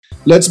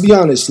let's be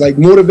honest, like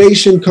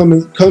motivation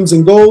comes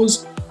and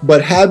goes,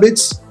 but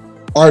habits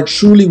are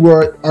truly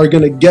what are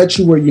going to get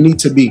you where you need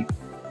to be.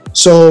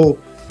 So,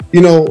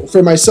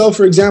 for myself,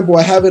 for example,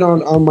 I have it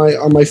on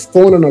my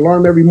phone, an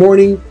alarm every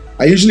morning.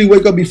 I usually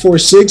wake up before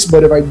 6,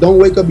 but if I don't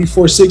wake up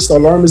before 6, the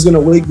alarm is going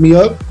to wake me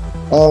up.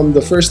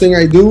 The first thing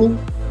I do,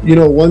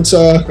 once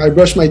I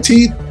brush my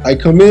teeth, I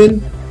come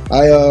in,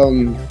 I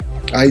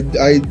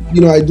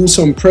do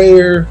some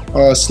prayer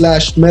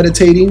 /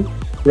 meditating.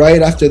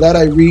 Right after that,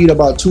 I read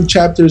about 2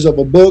 chapters of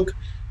a book.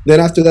 Then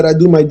after that, I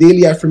do my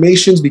daily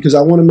affirmations because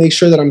I want to make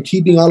sure that I'm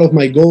keeping all of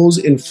my goals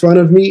in front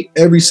of me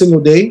every single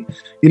day.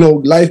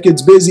 Life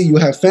gets busy. You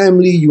have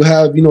family. You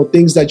have,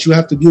 things that you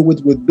have to deal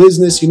with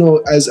business.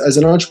 As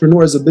an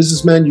entrepreneur, as a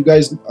businessman, you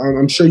guys,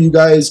 I'm sure you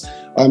guys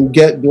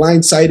get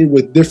blindsided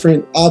with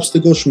different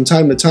obstacles from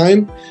time to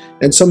time.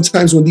 And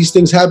sometimes when these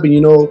things happen,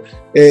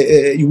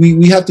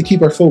 we have to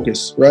keep our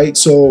focus, right?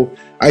 So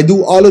I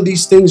do all of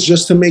these things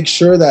just to make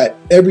sure that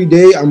every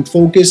day I'm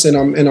focused and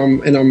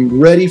I'm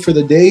ready for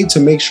the day to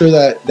make sure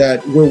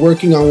that we're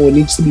working on what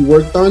needs to be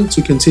worked on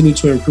to continue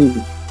to improve.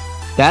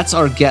 That's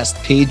our guest,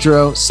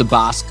 Pedro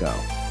Sebasco,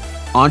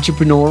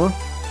 entrepreneur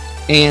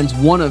and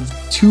one of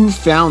 2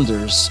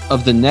 founders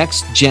of the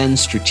Next Gen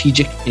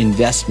Strategic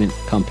Investment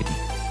Company.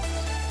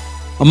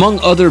 Among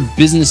other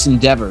business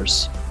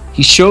endeavors,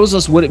 he shows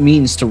us what it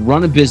means to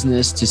run a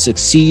business to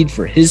succeed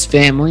for his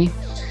family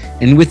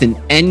and with an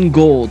end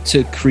goal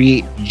to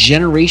create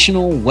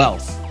generational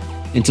wealth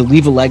and to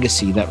leave a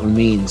legacy that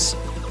remains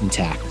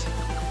intact.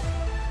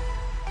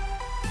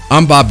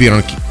 I'm Bob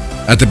Bianchi.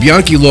 At the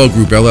Bianchi Law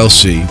Group,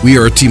 LLC, we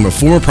are a team of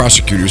former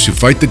prosecutors who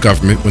fight the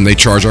government when they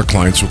charge our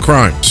clients with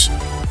crimes.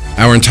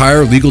 Our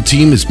entire legal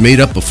team is made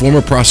up of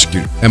former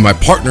prosecutors, and my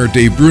partner,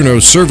 Dave Bruno,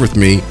 served with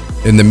me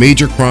in the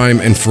major crime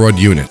and fraud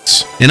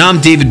units. And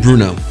I'm David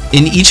Bruno.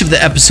 In each of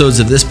the episodes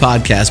of this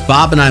podcast,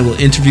 Bob and I will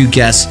interview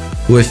guests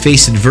who have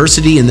faced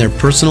adversity in their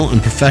personal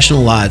and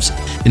professional lives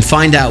and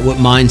find out what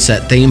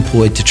mindset they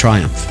employed to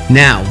triumph.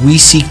 Now, we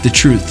seek the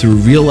truth through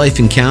real-life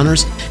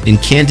encounters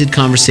and candid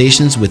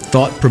conversations with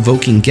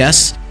thought-provoking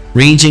guests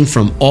ranging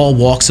from all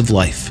walks of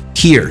life.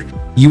 Here,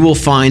 you will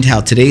find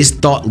how today's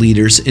thought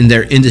leaders in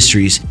their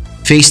industries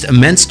faced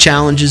immense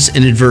challenges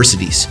and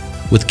adversities,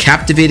 with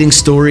captivating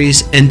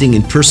stories ending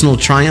in personal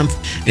triumph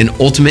and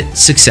ultimate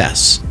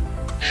success.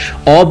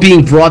 All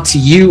being brought to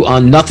you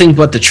on Nothing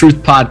But the Truth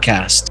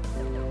podcast.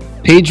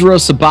 Pedro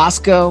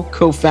Sebasco,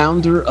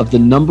 co-founder of the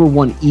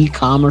 #1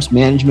 e-commerce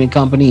management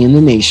company in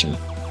the nation.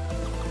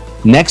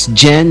 Next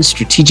Gen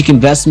Strategic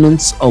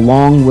Investments,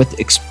 along with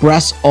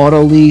Express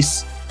Auto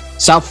Lease,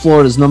 South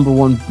Florida's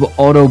 #1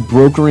 auto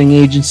brokering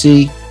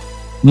agency,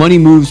 Money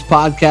Moves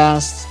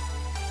podcast,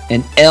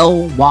 and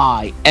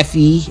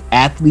LYFE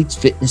Athletes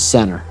Fitness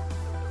Center.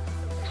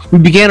 We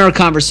began our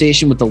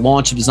conversation with the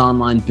launch of his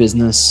online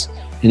business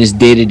and his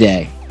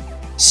day-to-day,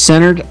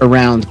 centered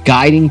around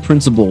guiding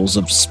principles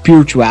of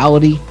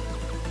spirituality,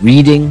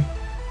 reading,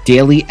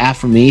 daily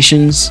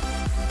affirmations,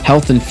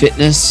 health and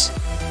fitness,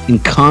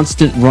 and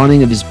constant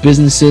running of his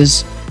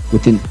businesses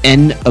with an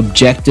end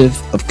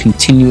objective of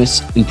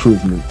continuous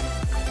improvement.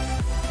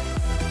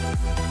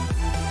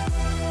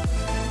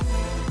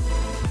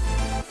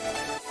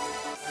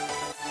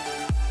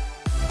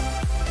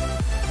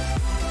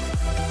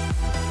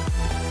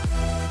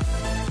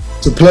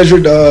 It's a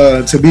pleasure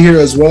to be here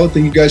as well.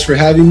 Thank you guys for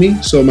having me.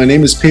 So my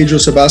name is Pedro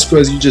Sebasco,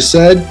 as you just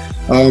said.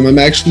 I'm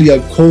actually a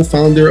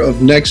co-founder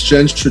of Next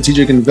Gen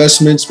Strategic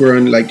Investments. We're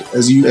in,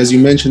 as you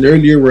mentioned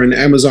earlier, we're an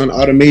Amazon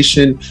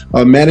automation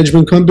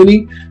management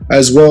company,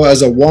 as well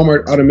as a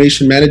Walmart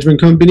automation management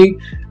company.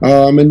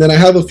 And then I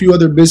have a few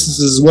other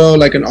businesses as well,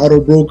 like an auto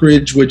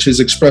brokerage, which is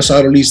Express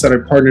Auto Lease, that I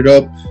partnered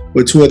up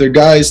with 2 other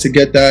guys to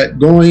get that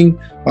going.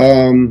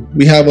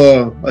 We have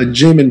a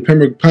gym in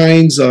Pembroke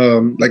Pines,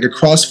 like a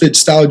CrossFit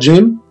style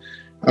gym.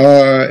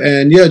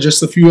 And yeah,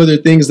 just a few other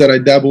things that I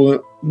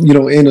dabble,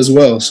 in as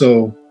well.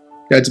 So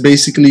that's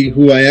basically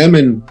who I am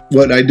and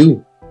what I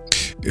do.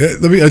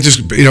 Let me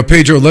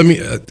Pedro, let me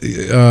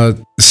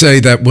say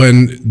that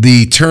when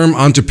the term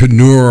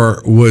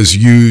entrepreneur was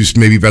used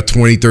maybe about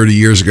 20, 30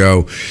 years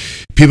ago,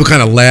 people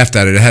kind of laughed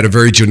at it. It had a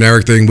very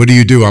generic thing. What do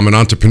you do? I'm an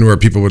entrepreneur.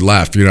 People would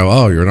laugh,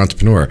 oh, you're an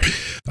entrepreneur.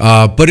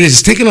 But it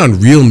has taken on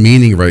real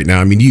meaning right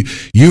now. I mean,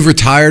 you've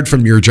retired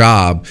from your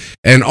job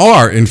and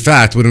are, in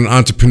fact, what an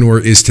entrepreneur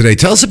is today.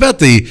 Tell us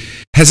about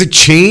has it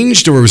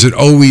changed, or was it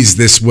always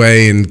this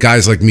way and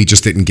guys like me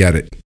just didn't get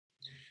it?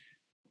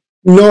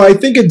 No, I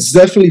think it's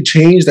definitely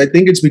changed. I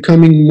think it's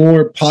becoming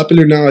more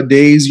popular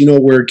nowadays,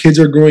 where kids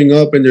are growing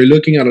up and they're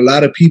looking at a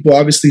lot of people.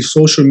 Obviously,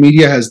 social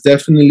media has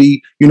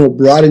definitely,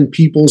 broadened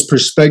people's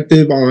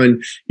perspective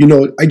on,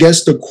 I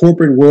guess the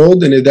corporate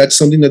world. And if that's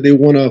something that they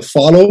want to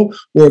follow,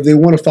 or if they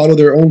want to follow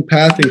their own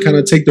path and kind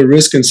of take the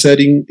risk and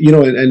setting,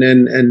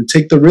 and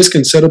take the risk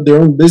and set up their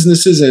own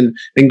businesses and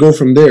go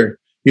from there.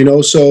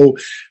 So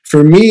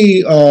for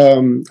me,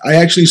 I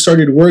actually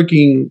started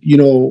working,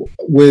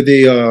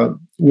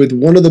 with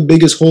one of the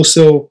biggest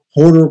wholesale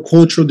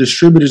horticultural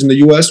distributors in the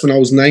U.S. when I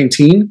was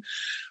 19.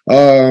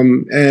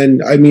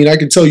 And I mean, I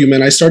can tell you,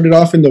 man, I started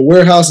off in the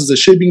warehouse as a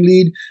shipping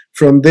lead.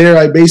 From there,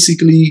 I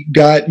basically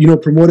got,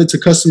 promoted to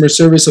customer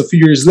service a few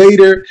years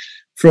later.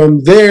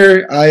 From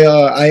there,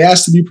 I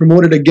asked to be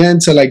promoted again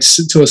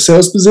to a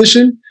sales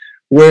position,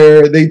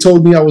 where they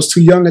told me I was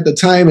too young at the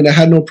time and I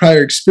had no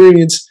prior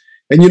experience.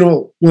 And,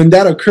 when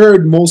that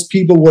occurred, most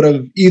people would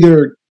have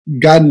either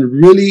gotten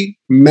really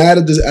mad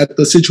at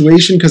the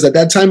situation, because at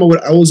that time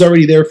I was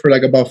already there for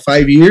like about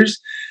 5 years.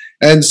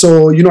 And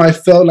so, I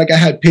felt like I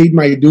had paid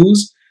my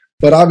dues.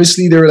 But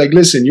obviously they were like,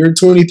 listen, you're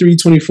 23,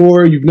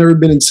 24, you've never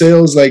been in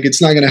sales, like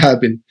it's not going to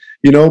happen,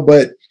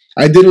 But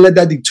I didn't let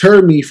that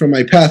deter me from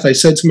my path. I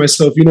said to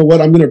myself, you know what,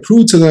 I'm going to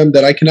prove to them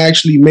that I can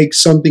actually make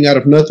something out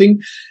of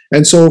nothing.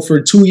 And so for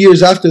 2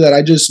 years after that,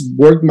 I just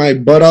worked my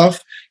butt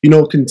off,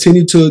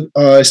 continued to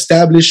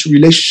establish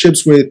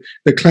relationships with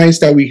the clients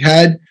that we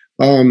had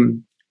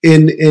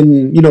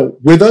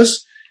with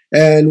us.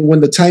 And when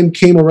the time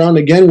came around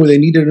again where they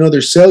needed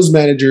another sales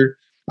manager,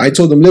 I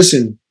told them,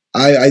 listen,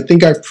 I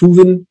think I've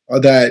proven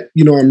that,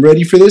 I'm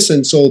ready for this.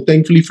 And so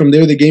thankfully from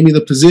there, they gave me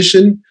the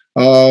position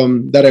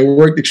that I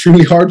worked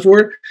extremely hard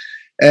for.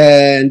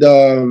 And,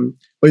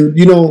 but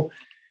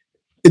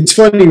it's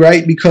funny,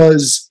 right?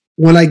 Because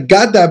when I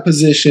got that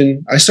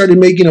position, I started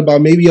making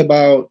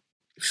about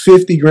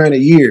 50 grand a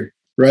year,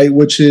 right?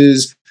 Which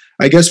is,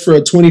 I guess for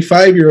a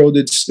 25-year-old,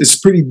 it's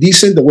pretty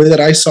decent. The way that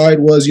I saw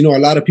it was, a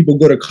lot of people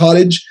go to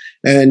college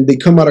and they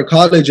come out of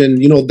college and,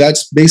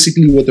 that's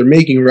basically what they're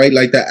making, right?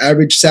 Like the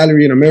average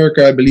salary in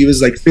America, I believe,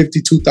 is like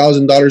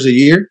 $52,000 a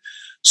year.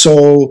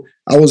 So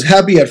I was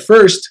happy at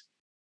first,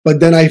 but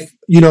then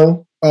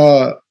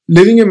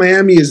living in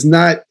Miami is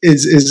not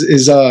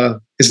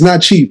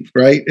cheap,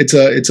 right?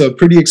 It's a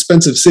pretty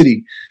expensive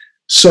city.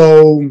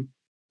 So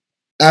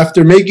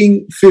after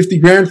making 50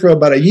 grand for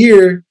about a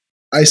year,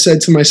 I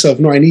said to myself,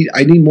 no, I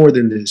need more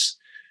than this.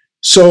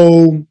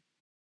 So,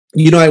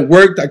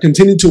 I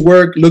continued to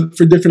work, look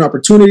for different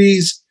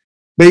opportunities.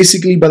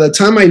 Basically, by the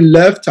time I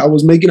left, I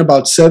was making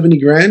about 70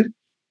 grand.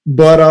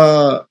 But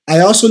I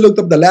also looked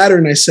up the ladder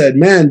and I said,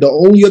 man, the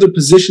only other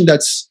position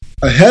that's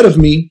ahead of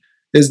me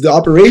is the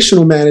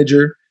operational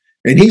manager.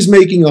 And he's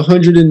making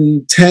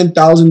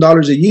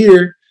 $110,000 a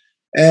year.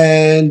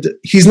 And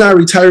he's not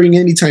retiring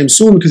anytime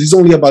soon because he's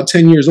only about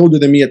 10 years older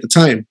than me at the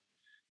time.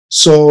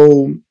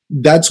 So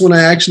that's when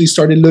I actually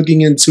started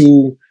looking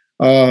into,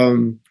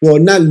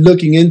 not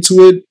looking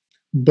into it,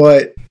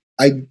 but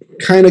I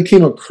kind of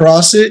came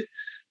across it,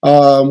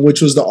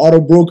 which was the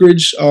auto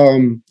brokerage,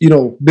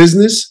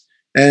 business.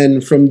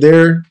 And from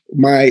there,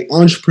 my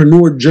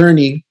entrepreneur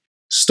journey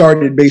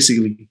started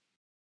basically.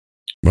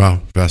 Wow.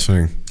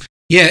 Fascinating.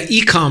 Yeah.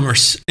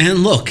 E-commerce. And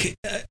look,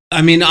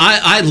 I mean,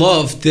 I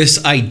love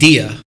this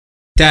idea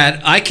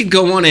that I could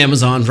go on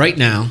Amazon right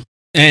now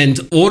and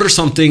order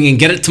something and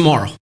get it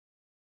tomorrow.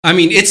 I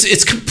mean,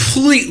 it's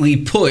completely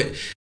put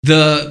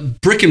the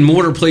brick and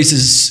mortar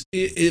places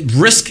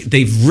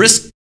they've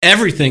risked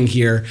everything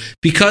here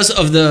because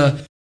of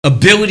the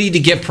ability to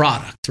get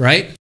product,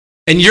 right?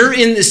 And you're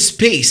in this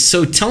space.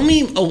 So tell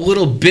me a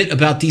little bit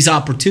about these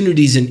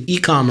opportunities in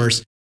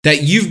e-commerce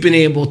that you've been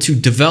able to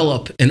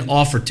develop and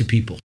offer to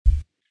people.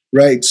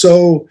 Right.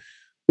 So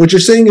what you're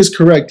saying is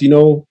correct.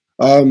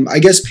 I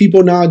guess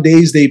people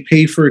nowadays, they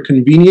pay for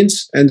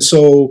convenience. And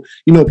so,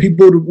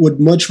 people would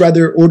much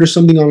rather order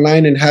something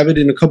online and have it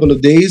in a couple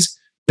of days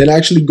than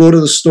actually go to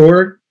the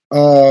store,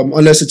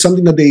 unless it's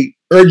something that they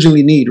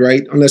urgently need,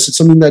 right? Unless it's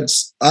something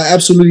that's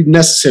absolutely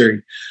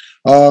necessary.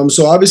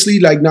 So obviously,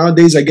 like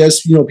nowadays, I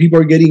guess, people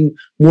are getting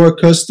more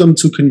accustomed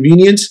to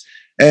convenience.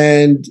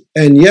 And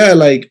yeah,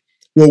 like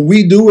what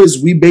we do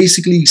is we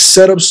basically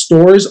set up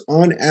stores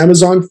on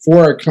Amazon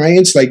for our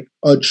clients, like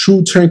a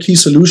true turnkey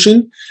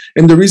solution.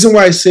 And the reason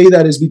why I say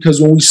that is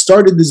because when we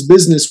started this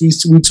business,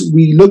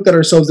 we looked at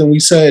ourselves and we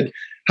said,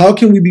 how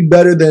can we be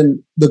better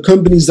than the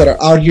companies that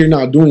are out here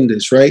now doing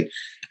this, right?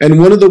 And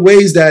one of the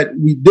ways that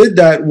we did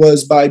that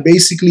was by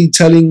basically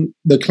telling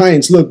the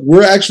clients, look,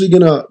 we're actually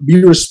going to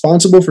be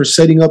responsible for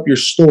setting up your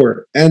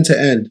store end to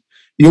end.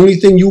 The only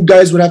thing you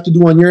guys would have to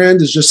do on your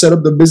end is just set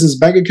up the business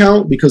bank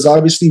account, because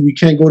obviously we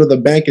can't go to the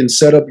bank and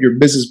set up your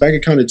business bank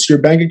account. It's your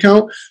bank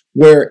account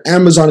where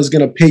Amazon is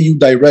going to pay you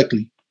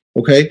directly.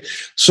 Okay.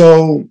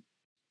 So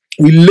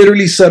we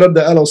literally set up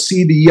the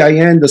LLC, the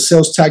EIN, the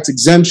sales tax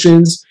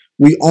exemptions.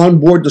 We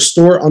onboard the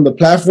store on the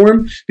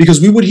platform,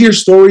 because we would hear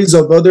stories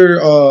of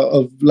other,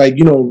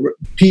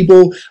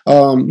 people,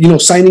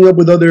 signing up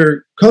with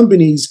other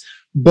companies,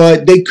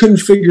 but they couldn't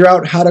figure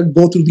out how to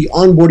go through the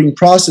onboarding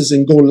process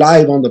and go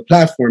live on the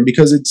platform,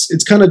 because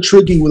it's kind of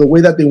tricky with the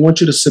way that they want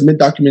you to submit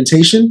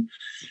documentation.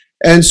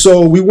 And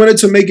so we wanted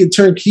to make it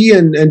turnkey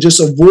and just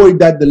avoid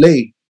that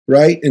delay,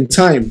 right, in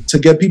time, to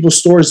get people's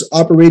stores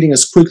operating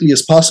as quickly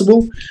as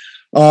possible.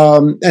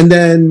 And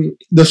then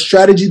the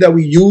strategy that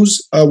we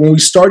use when we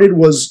started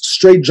was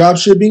straight drop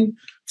shipping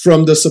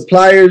from the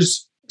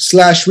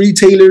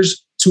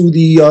suppliers/retailers to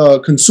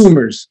the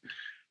consumers.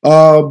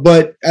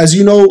 But as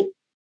you know,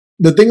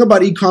 the thing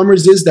about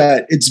e-commerce is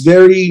that it's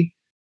very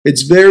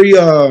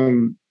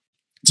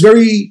it's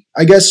very,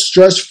 I guess,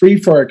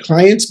 stress-free for our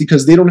clients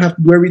because they don't have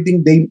to do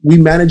everything. We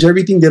manage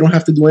everything. They don't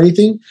have to do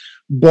anything.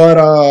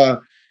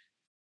 But,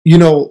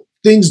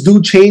 things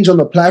do change on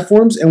the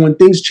platforms. And when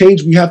things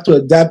change, we have to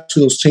adapt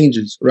to those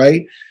changes,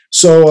 right?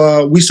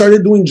 So we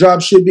started doing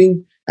drop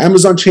shipping.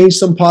 Amazon changed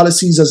some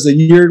policies as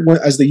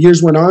the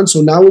years went on. So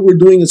now what we're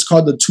doing is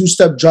called the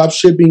two-step drop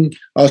shipping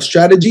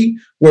strategy,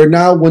 where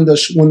now when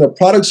the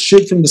products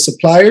ship from the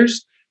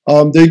suppliers,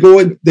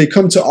 they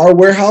come to our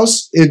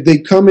warehouse. If they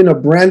come in a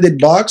branded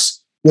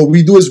box, what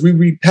we do is we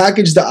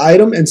repackage the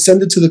item and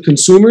send it to the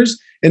consumers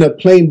in a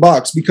plain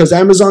box, because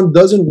Amazon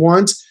doesn't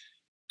want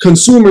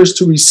consumers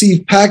to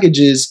receive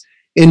packages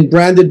in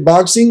branded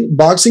boxing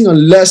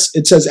unless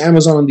it says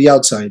Amazon on the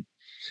outside.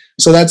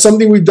 So that's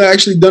something we've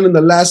actually done in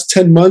the last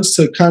 10 months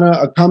to kind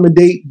of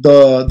accommodate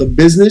the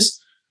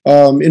business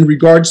in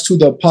regards to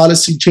the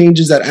policy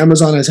changes that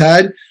Amazon has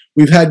had.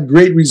 We've had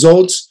great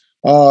results.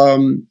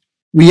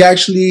 We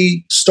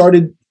actually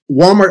started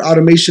Walmart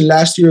automation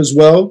last year as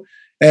well,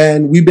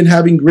 and we've been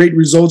having great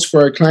results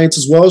for our clients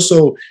as well.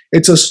 So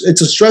it's a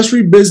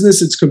stress-free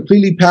business. It's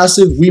completely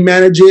passive. We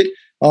manage it.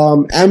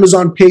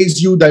 Amazon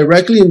pays you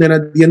directly, and then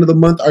at the end of the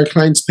month, our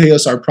clients pay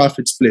us our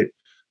profit split.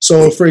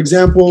 So, for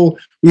example,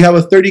 we have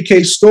a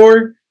 30K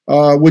store,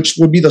 which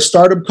would be the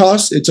startup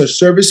cost. It's a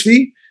service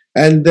fee,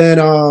 and then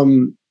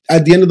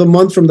at the end of the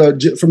month, from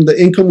the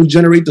income we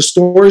generate the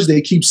stores,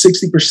 they keep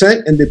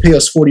 60% and they pay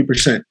us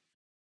 40%.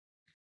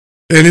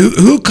 And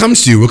who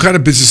comes to you? What kind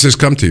of businesses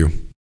come to you?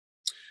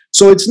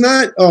 So it's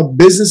not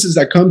businesses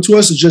that come to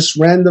us. It's just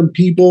random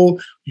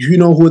people,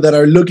 that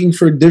are looking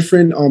for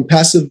different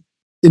passive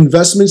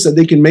investments that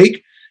they can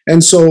make.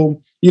 And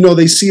so,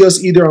 they see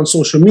us either on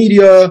social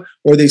media,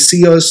 or they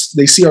see our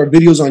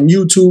videos on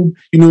YouTube.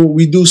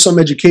 We do some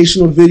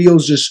educational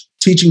videos just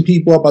teaching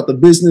people about the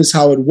business,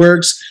 how it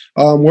works.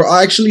 We're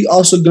actually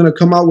also going to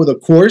come out with a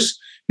course,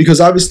 because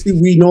obviously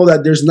we know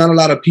that there's not a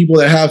lot of people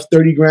that have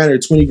 30 grand or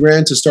 20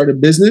 grand to start a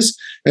business.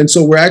 And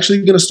so we're actually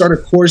going to start a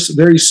course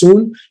very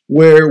soon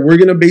where we're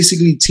going to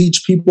basically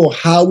teach people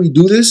how we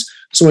do this.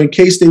 So in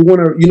case they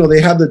want to,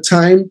 they have the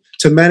time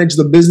to manage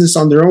the business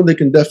on their own, they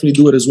can definitely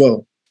do it as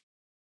well.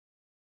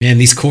 Man,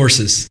 these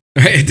courses,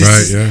 right?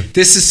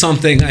 This is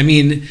something,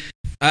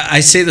 I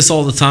say this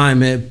all the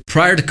time.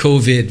 Prior to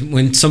COVID,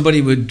 when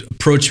somebody would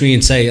approach me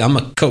and say, I'm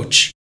a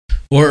coach,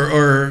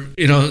 or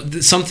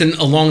something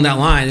along that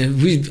line,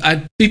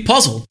 I'd be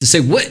puzzled to say,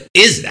 what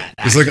is that?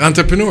 It's like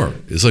entrepreneur.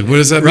 It's like, what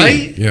does that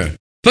mean? Yeah.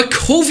 But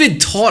COVID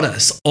taught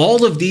us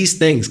all of these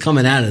things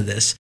coming out of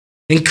this.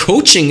 And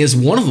coaching is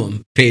one of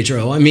them,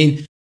 Pedro.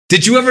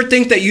 Did you ever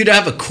think that you'd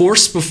have a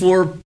course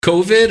before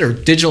COVID or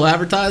digital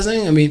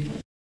advertising?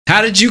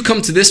 How did you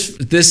come to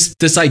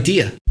this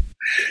idea?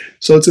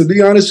 So to be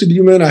honest with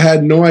you, man, I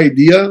had no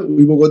idea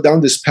we will go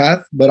down this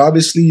path. But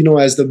obviously,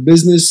 as the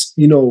business,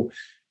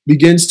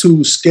 begins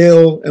to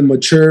scale and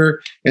mature,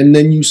 and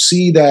then you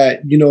see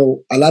that,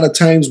 a lot of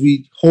times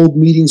we hold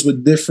meetings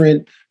with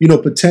different,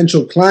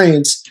 potential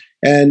clients.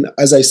 And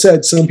as I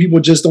said, some people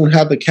just don't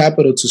have the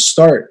capital to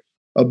start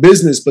a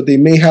business, but they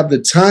may have the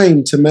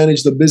time to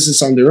manage the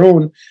business on their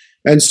own.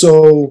 And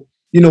so,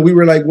 we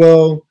were like,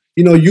 well,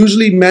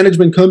 usually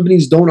management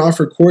companies don't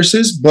offer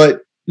courses,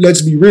 but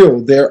let's be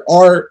real. There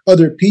are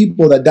other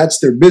people that's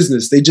their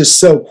business. They just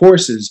sell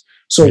courses.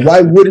 So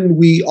why wouldn't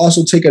we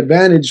also take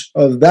advantage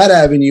of that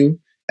avenue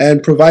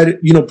and provide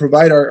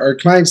our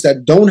clients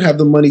that don't have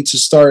the money to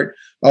start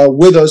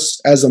with us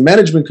as a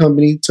management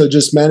company to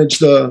just manage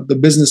the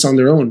business on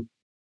their own?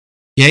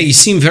 Yeah, you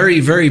seem very,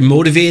 very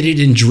motivated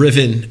and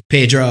driven,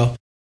 Pedro.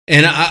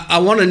 And I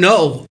want to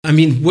know,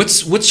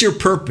 what's your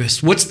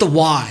purpose? What's the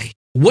why?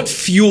 What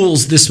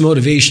fuels this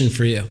motivation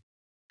for you?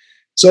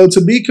 So to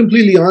be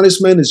completely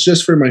honest, man, it's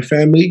just for my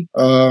family.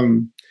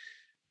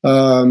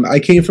 I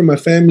came from a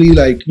family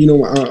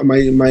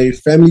my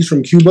family's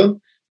from Cuba.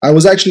 I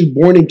was actually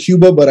born in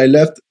Cuba, but I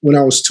left when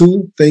I was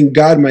 2. Thank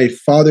God my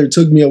father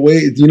took me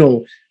away,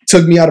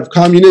 took me out of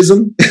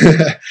communism,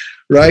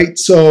 right?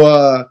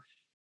 So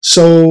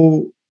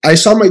I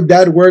saw my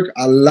dad work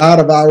a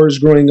lot of hours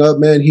growing up,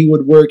 man. He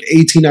would work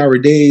 18-hour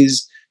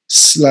days,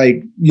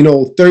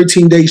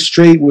 13 days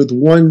straight with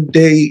one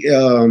day,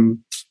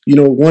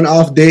 one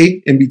off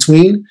day in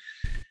between.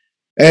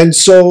 And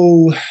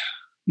so,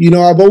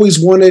 I've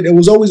always wanted, it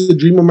was always a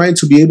dream of mine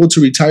to be able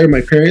to retire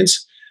my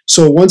parents.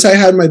 So once I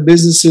had my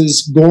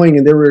businesses going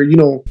and they were,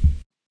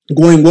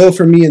 going well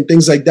for me and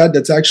things like that,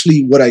 that's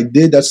actually what I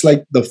did. That's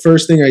like the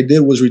first thing I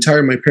did was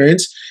retire my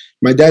parents.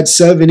 My dad's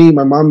 70,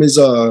 my mom is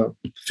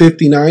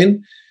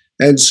 59.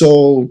 And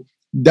so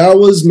that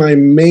was my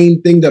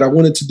main thing that I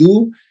wanted to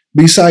do.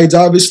 Besides,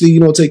 obviously,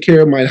 take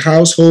care of my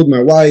household,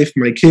 my wife,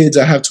 my kids.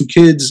 I have 2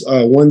 kids.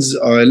 One's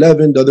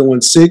 11, the other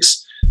one's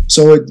 6.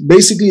 So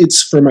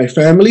it's for my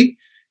family.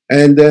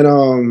 And then,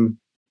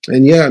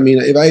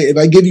 if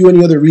I give you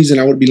any other reason,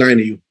 I would be lying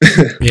to you.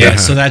 Yeah.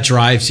 So that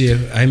drives you.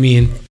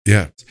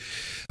 Yeah.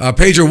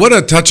 Pedro, what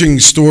a touching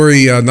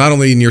story, not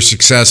only in your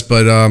success,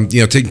 but,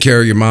 taking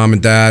care of your mom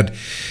and dad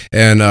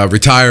and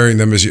retiring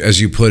them,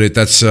 as you put it.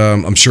 That's,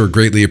 I'm sure,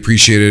 greatly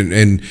appreciated,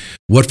 and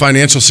what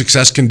financial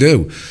success can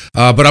do.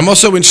 But I'm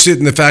also interested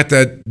in the fact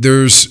that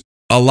there's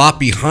a lot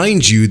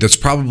behind you that's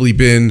probably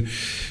been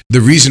the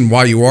reason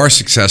why you are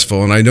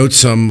successful. And I note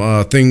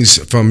some things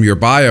from your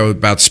bio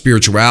about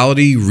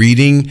spirituality,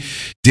 reading,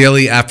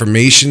 daily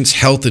affirmations,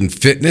 health and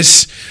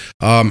fitness.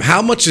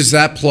 How much does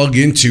that plug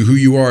into who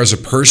you are as a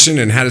person,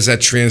 and how does that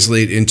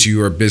translate into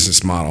your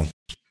business model?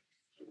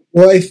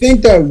 Well, I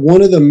think that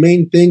one of the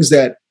main things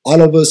that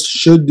all of us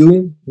should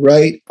do,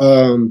 right,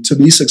 to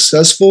be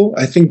successful,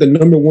 I think the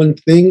number one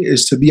thing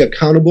is to be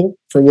accountable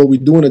for what we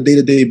do on a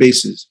day-to-day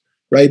basis,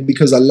 right?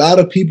 Because a lot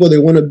of people, they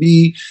want to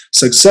be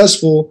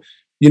successful,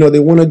 they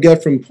want to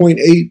get from point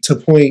A to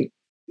point,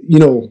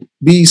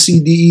 B, C,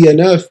 D, E,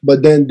 and F,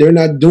 but then they're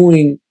not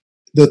doing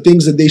the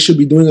things that they should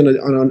be doing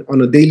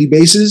on a daily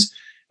basis.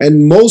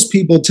 And most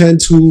people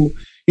tend to,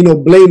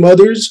 blame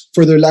others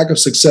for their lack of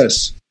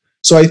success.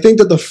 So I think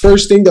that the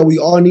first thing that we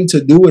all need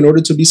to do in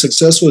order to be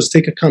successful is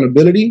take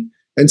accountability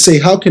and say,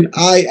 how can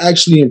I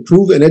actually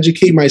improve and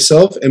educate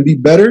myself and be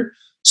better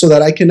so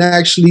that I can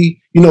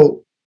actually,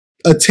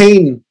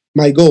 attain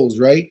my goals,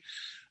 right?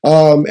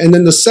 And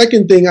then the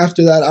second thing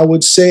after that, I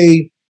would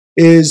say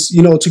is,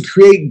 to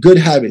create good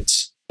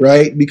habits,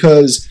 right?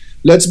 Because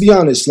let's be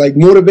honest, like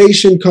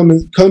motivation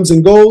comes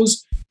and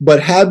goes,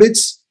 but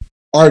habits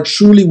are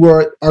truly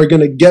what are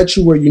going to get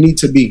you where you need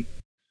to be.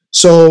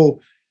 So,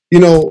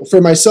 for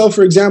myself,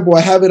 for example,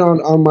 I have it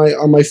on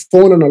my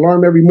phone, an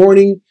alarm every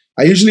morning.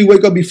 I usually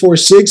wake up before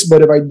 6,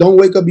 but if I don't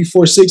wake up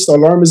before 6, the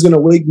alarm is going to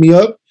wake me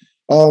up.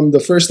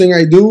 The first thing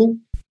I do,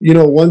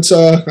 once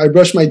I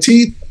brush my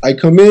teeth, I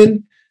come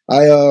in,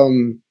 I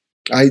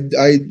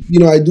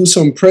do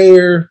some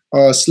prayer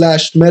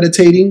 /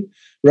 meditating,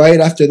 right?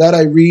 After that,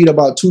 I read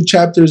about 2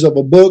 chapters of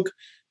a book.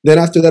 Then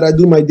after that, I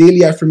do my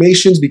daily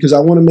affirmations because I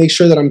want to make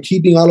sure that I'm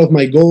keeping all of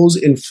my goals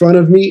in front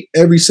of me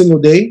every single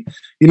day.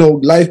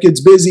 Life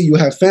gets busy. You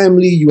have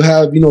family. You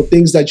have,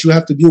 things that you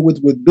have to deal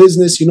with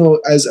business.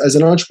 As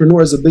an entrepreneur,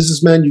 as a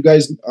businessman, you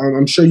guys,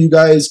 I'm sure you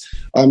guys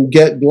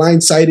get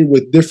blindsided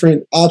with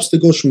different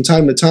obstacles from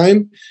time to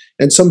time.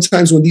 And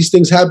sometimes when these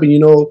things happen,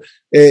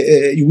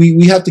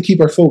 we have to keep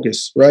our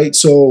focus, right?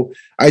 So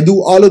I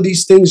do all of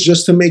these things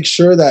just to make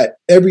sure that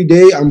every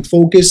day I'm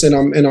focused and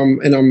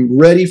I'm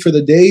ready for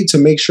the day to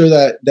make sure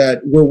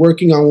that we're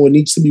working on what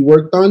needs to be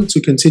worked on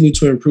to continue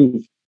to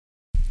improve.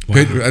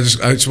 Wow. I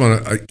just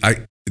want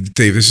to,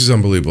 Dave, this is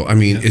unbelievable. I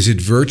mean, is it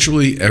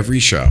virtually every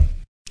show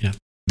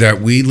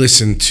that we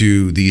listen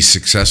to these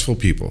successful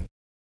people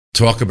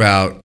talk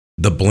about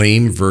the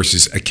blame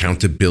versus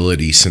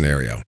accountability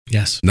scenario?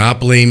 Yes. Not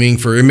blaming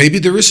for, and maybe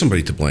there is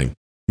somebody to blame.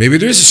 Maybe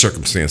there is a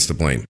circumstance to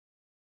blame,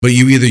 but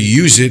you either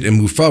use it and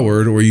move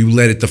forward, or you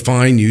let it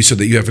define you so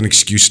that you have an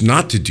excuse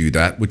not to do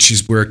that, which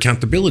is where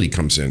accountability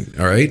comes in.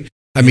 All right.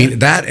 I mean,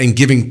 that and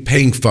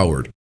paying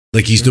forward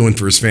like he's doing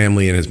for his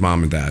family and his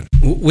mom and dad.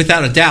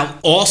 Without a doubt.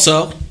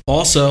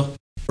 Also,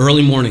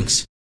 early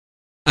mornings.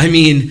 I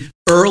mean,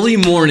 early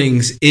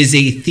mornings is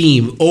a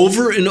theme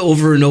over and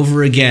over and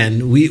over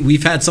again.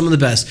 We've had some of the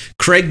best.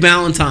 Craig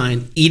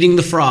Ballantyne, eating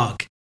the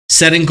frog,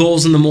 setting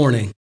goals in the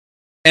morning.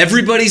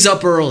 Everybody's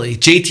up early.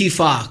 JT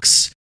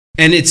Fox.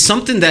 And it's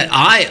something that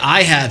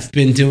I have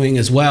been doing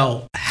as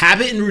well.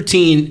 Habit and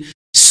routine,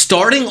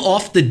 starting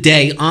off the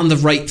day on the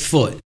right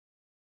foot,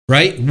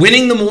 right?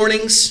 Winning the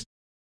mornings.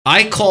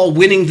 I call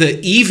winning the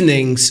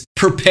evenings,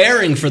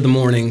 preparing for the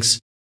mornings.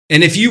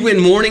 And if you win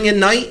morning and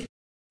night,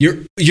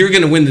 you're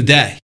going to win the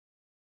day.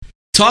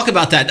 Talk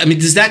about that. I mean,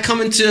 does that come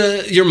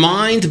into your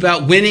mind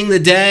about winning the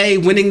day,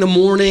 winning the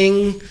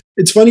morning?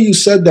 It's funny you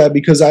said that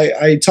because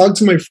I talk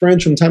to my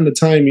friends from time to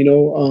time,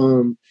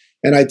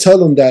 and I tell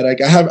them that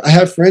I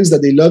have friends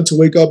that they love to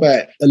wake up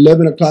at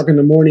 11 o'clock in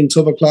the morning,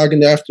 12 o'clock in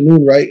the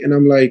afternoon, right? And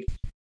I'm like,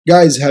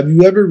 guys, have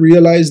you ever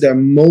realized that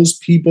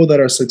most people that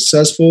are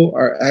successful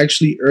are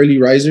actually early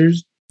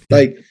risers?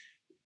 Let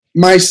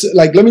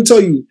me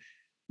tell you,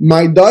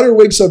 my daughter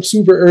wakes up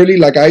super early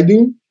like I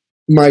do.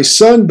 My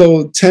son,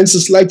 though,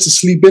 tends to like to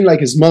sleep in like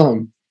his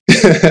mom,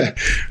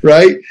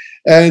 right?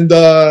 And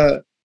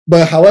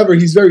but however,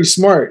 he's very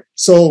smart.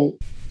 So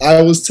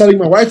I was telling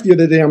my wife the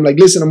other day, I'm like,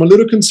 listen, I'm a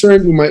little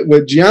concerned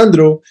with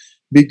Giandro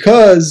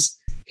because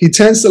he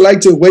tends to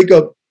like to wake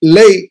up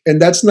late,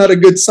 and that's not a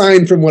good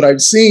sign from what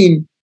I've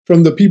seen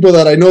from the people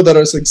that I know that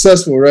are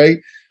successful, right?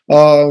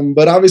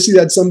 But obviously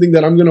that's something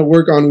that I'm going to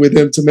work on with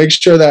him to make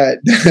sure that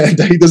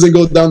he doesn't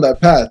go down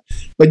that path.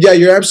 But yeah,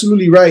 you're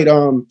absolutely right.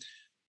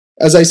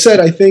 As I said,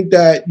 I think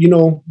that,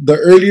 the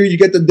earlier you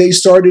get the day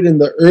started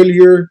and the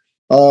earlier,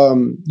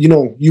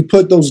 you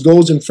put those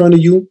goals in front of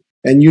you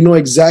and you know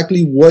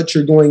exactly what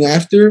you're going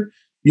after,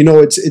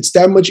 it's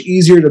that much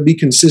easier to be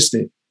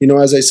consistent.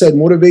 As I said,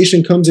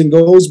 motivation comes and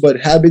goes,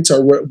 but habits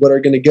are what are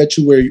going to get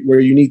you where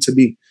you need to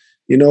be.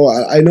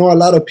 I know a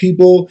lot of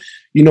people,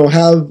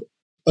 have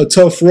a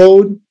tough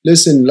road.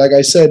 Listen, like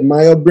I said,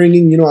 my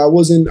upbringing, I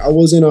wasn't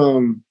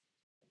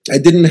I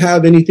didn't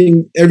have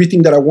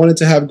everything that I wanted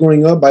to have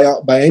growing up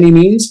by any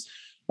means.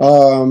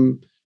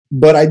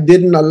 But I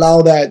didn't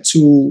allow that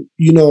to,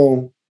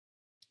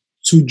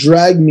 to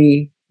drag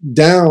me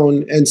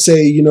down and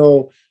say,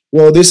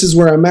 well, this is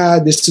where I'm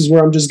at. This is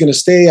where I'm just going to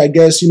stay. I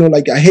guess,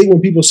 I hate when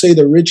people say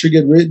the rich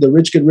get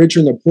richer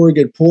and the poor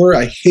get poor.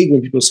 I hate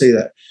when people say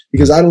that,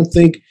 because I don't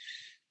think,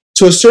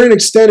 to a certain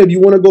extent, if you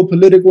want to go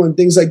political and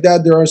things like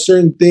that, there are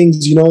certain things,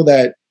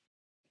 that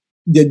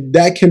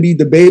can be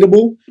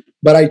debatable.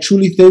 But I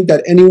truly think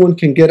that anyone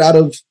can get out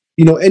of,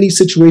 any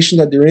situation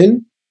that they're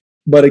in.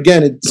 But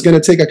again, it's going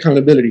to take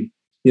accountability,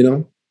 Yeah.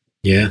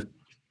 Yeah.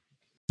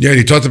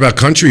 You talked about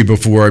country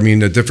before. I mean,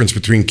 the difference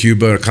between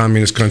Cuba, a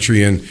communist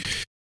country, and,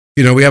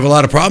 we have a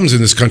lot of problems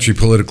in this country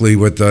politically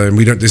with, and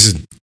this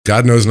is,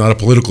 God knows, not a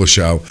political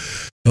show,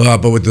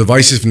 but with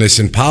divisiveness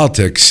in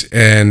politics.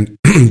 And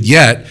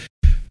yet,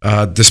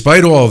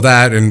 despite all of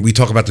that, and we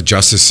talk about the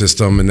justice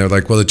system, and they're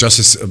like, well,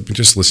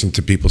 just listen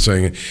to people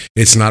saying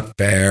it's not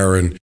fair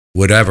and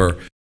whatever.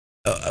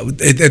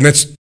 And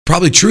that's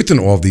probably truth in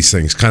all of these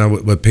things, kind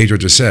of what Pedro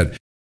just said.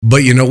 But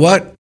you know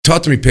what?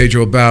 Talk to me,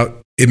 Pedro, about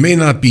it may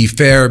not be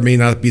fair, it may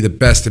not be the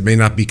best, it may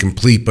not be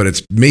complete, but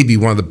it's maybe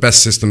one of the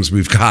best systems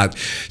we've got.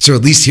 So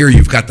at least here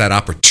you've got that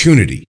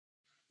opportunity.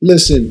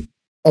 Listen,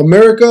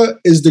 America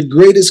is the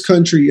greatest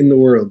country in the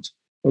world.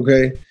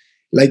 Okay.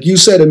 Like you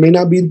said, it may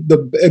not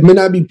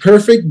be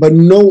perfect, but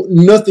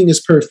nothing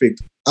is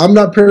perfect. I'm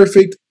not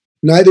perfect.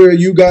 Neither are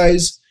you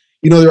guys.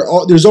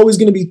 There's always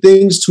going to be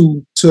things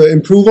to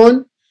improve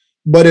on.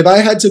 But if I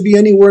had to be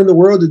anywhere in the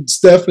world, it's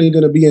definitely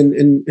going to be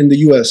in the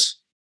US,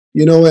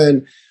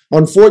 and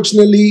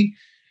unfortunately,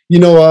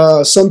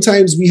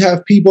 sometimes we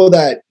have people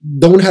that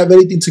don't have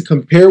anything to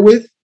compare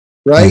with.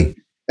 Right.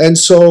 And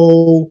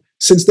so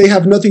since they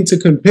have nothing to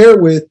compare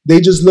with, they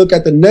just look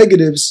at the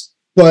negatives.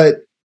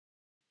 But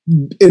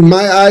in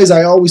my eyes,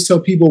 I always tell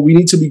people we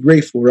need to be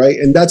grateful. Right.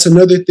 And that's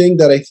another thing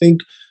that I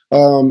think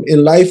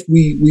in life,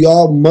 we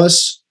all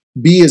must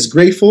be as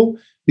grateful,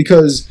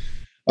 because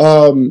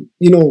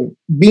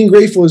being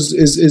grateful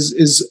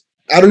is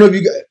I don't know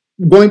if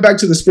going back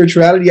to the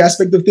spirituality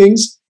aspect of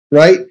things,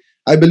 right?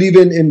 I believe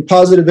in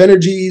positive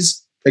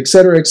energies, et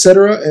cetera, et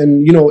cetera.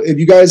 And, if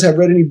you guys have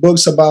read any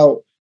books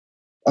about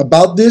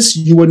this,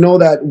 you would know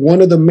that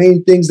one of the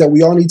main things that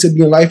we all need to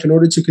be in life in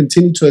order to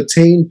continue to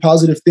attain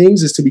positive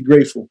things is to be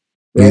grateful,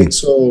 right?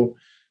 So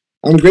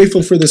I'm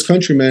grateful for this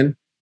country, man.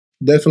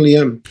 Definitely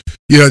am.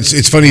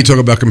 It's funny you talk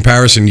about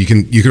comparison. You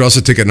could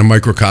also take it in a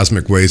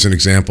microcosmic way as an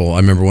example. I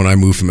remember when I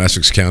moved from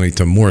Essex County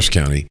to Morris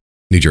County,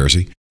 New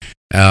Jersey,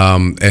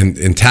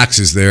 and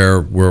taxes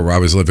there where I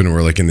was living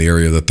were like in the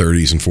area of the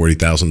 $30,000 and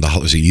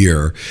 $40,000 a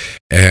year,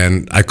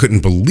 and I couldn't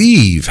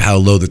believe how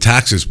low the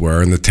taxes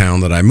were in the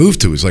town that I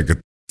moved to. It was like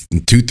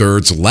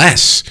 2/3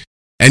 less,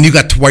 and you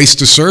got twice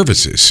the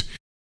services.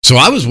 So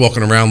I was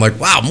walking around like,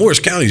 wow, Morris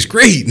County is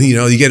great. And,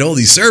 you get all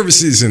these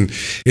services and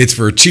it's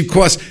for cheap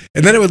costs.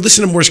 And then I would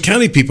listen to Morris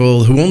County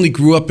people who only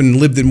grew up and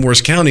lived in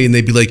Morris County, and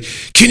they'd be like,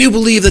 can you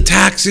believe the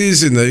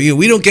taxes? And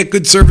we don't get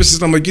good services.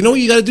 And I'm like, what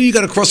you got to do? You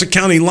got to cross a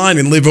county line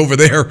and live over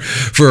there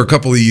for a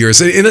couple of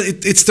years. And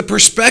it's the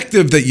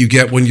perspective that you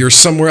get when you're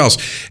somewhere else.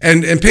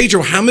 And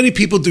Pedro, how many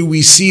people do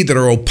we see that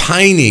are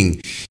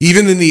opining,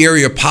 even in the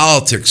area of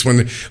politics,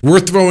 when we're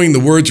throwing the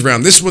words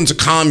around, this one's a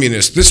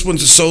communist, this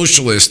one's a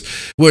socialist?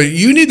 Well,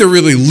 you need to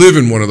really live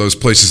in one of those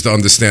places to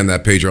understand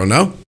that, Pedro,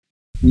 no?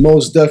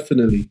 Most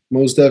definitely.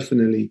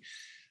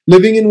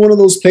 Living in one of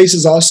those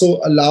places also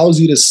allows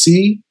you to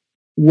see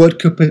what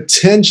could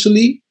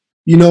potentially,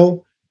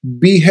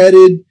 be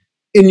headed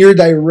in your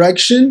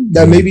direction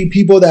that maybe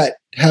people that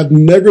have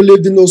never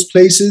lived in those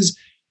places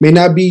may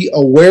not be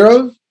aware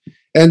of.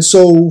 And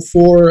so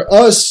for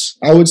us,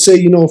 I would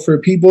say, for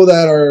people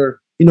that are,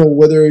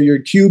 whether you're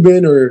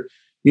Cuban or,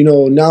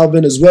 now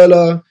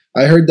Venezuela,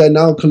 I heard that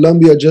now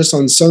Colombia, just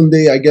on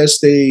Sunday, I guess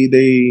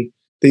they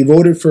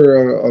voted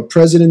for a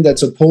president that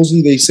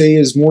supposedly they say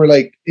is more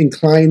like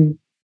inclined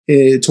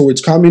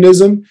towards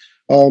communism.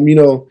 We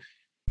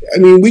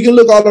can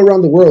look all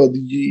around the world.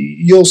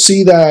 You'll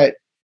see that,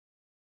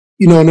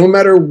 no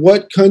matter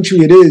what country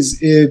it is,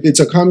 if it's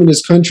a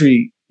communist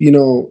country,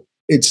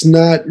 it's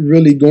not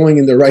really going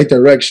in the right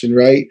direction,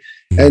 right?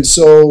 And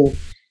so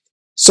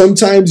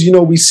sometimes,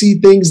 we see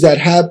things that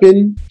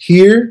happen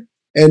here,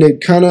 and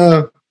it kind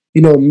of,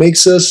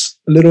 makes us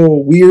a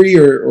little weary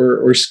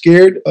or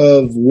scared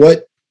of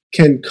what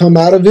can come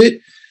out of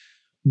it.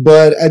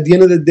 But at the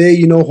end of the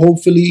day,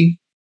 hopefully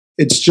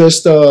it's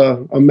just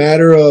a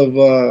matter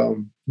of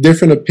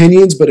different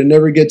opinions, but it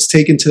never gets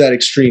taken to that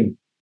extreme.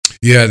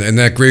 Yeah, and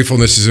that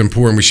gratefulness is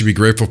important. We should be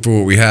grateful for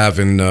what we have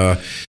and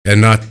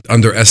not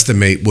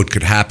underestimate what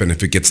could happen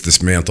if it gets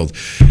dismantled.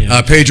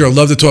 Yeah. Pedro, I'd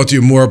love to talk to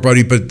you more,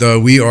 buddy, but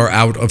we are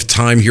out of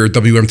time here at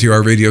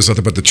WMTR Radio,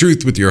 Nothing But the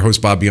Truth, with your host,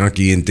 Bob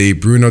Bianchi and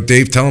Dave Bruno.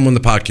 Dave, tell them when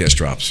the podcast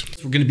drops.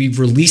 We're going to be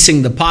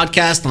releasing the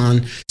podcast on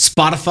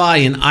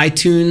Spotify and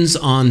iTunes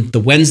on the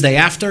Wednesday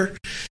after.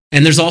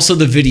 And there's also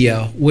the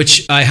video,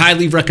 which I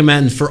highly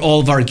recommend for all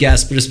of our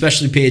guests, but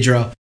especially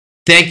Pedro.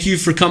 Thank you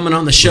for coming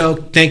on the show.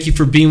 Thank you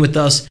for being with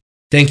us.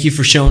 Thank you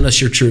for showing us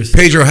your truth.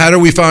 Pedro, how do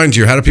we find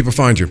you? How do people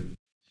find you?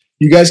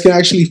 You guys can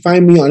actually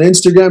find me on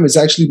Instagram. It's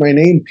actually my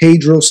name,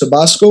 Pedro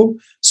Sebasco.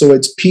 So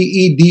it's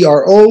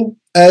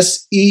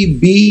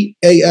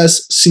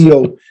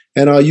PEDROSEBASCO.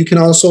 And you can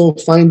also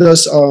find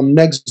us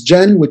Next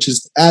Gen, which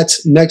is at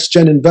Next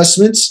Gen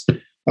Investments.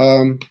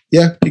 You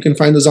can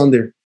find us on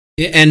there.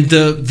 And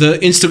the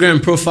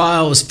Instagram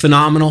profile is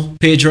phenomenal,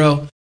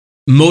 Pedro.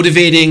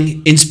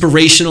 Motivating,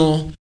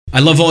 inspirational. I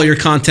love all your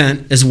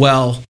content as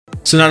well.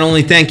 So not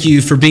only thank you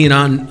for being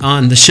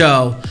on the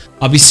show,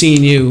 I'll be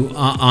seeing you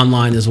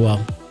online as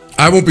well.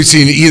 I won't be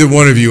seeing either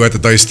one of you at the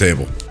dice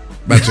table.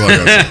 That's all I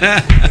got to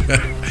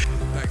say.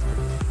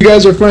 You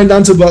guys are flying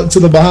down to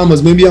the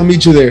Bahamas. Maybe I'll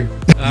meet you there.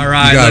 All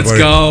right, let's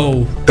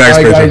go. Thanks,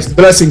 all right, Pedro. guys.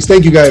 Blessings.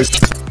 Thank you, guys.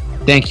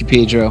 Thank you,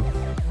 Pedro,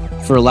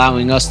 for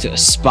allowing us to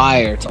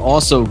aspire to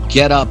also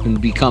get up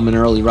and become an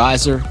early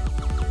riser,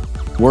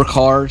 work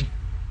hard,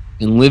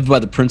 and live by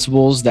the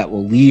principles that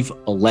will leave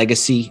a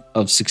legacy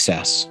of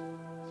success.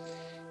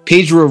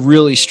 Pedro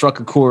really struck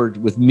a chord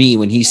with me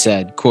when he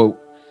said, quote,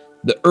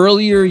 "The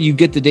earlier you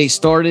get the day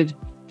started,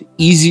 the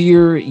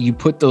easier you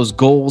put those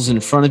goals in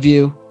front of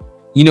you.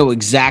 You know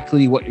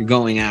exactly what you're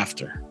going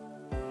after.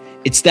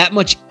 It's that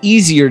much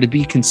easier to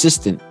be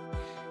consistent.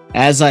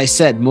 As I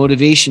said,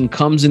 motivation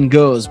comes and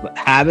goes, but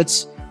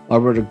habits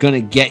are what are going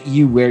to get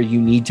you where you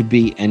need to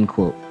be," end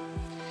quote.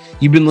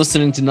 You've been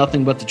listening to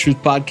Nothing But the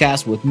Truth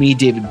podcast with me,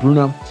 David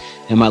Bruno,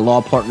 and my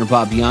law partner,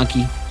 Bob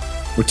Bianchi.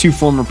 We're two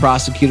former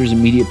prosecutors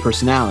and media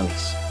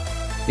personalities.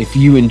 If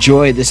you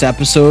enjoyed this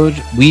episode,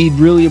 we'd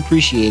really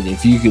appreciate it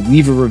if you could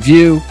leave a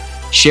review,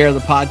 share the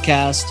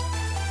podcast,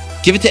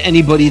 give it to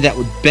anybody that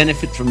would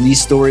benefit from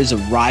these stories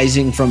of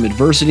rising from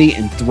adversity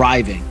and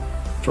thriving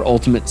for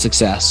ultimate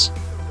success.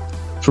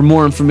 For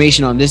more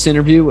information on this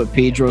interview with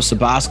Pedro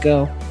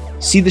Sebasco,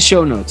 see the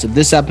show notes of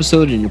this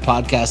episode in your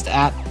podcast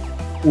app,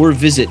 or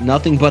visit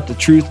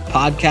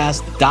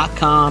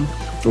nothingbuttetruthpodcast.com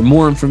for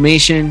more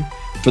information,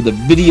 for the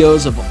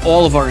videos of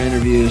all of our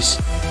interviews.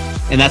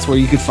 And that's where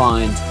you could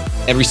find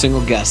every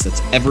single guest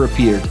that's ever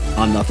appeared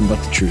on Nothing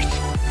But the Truth.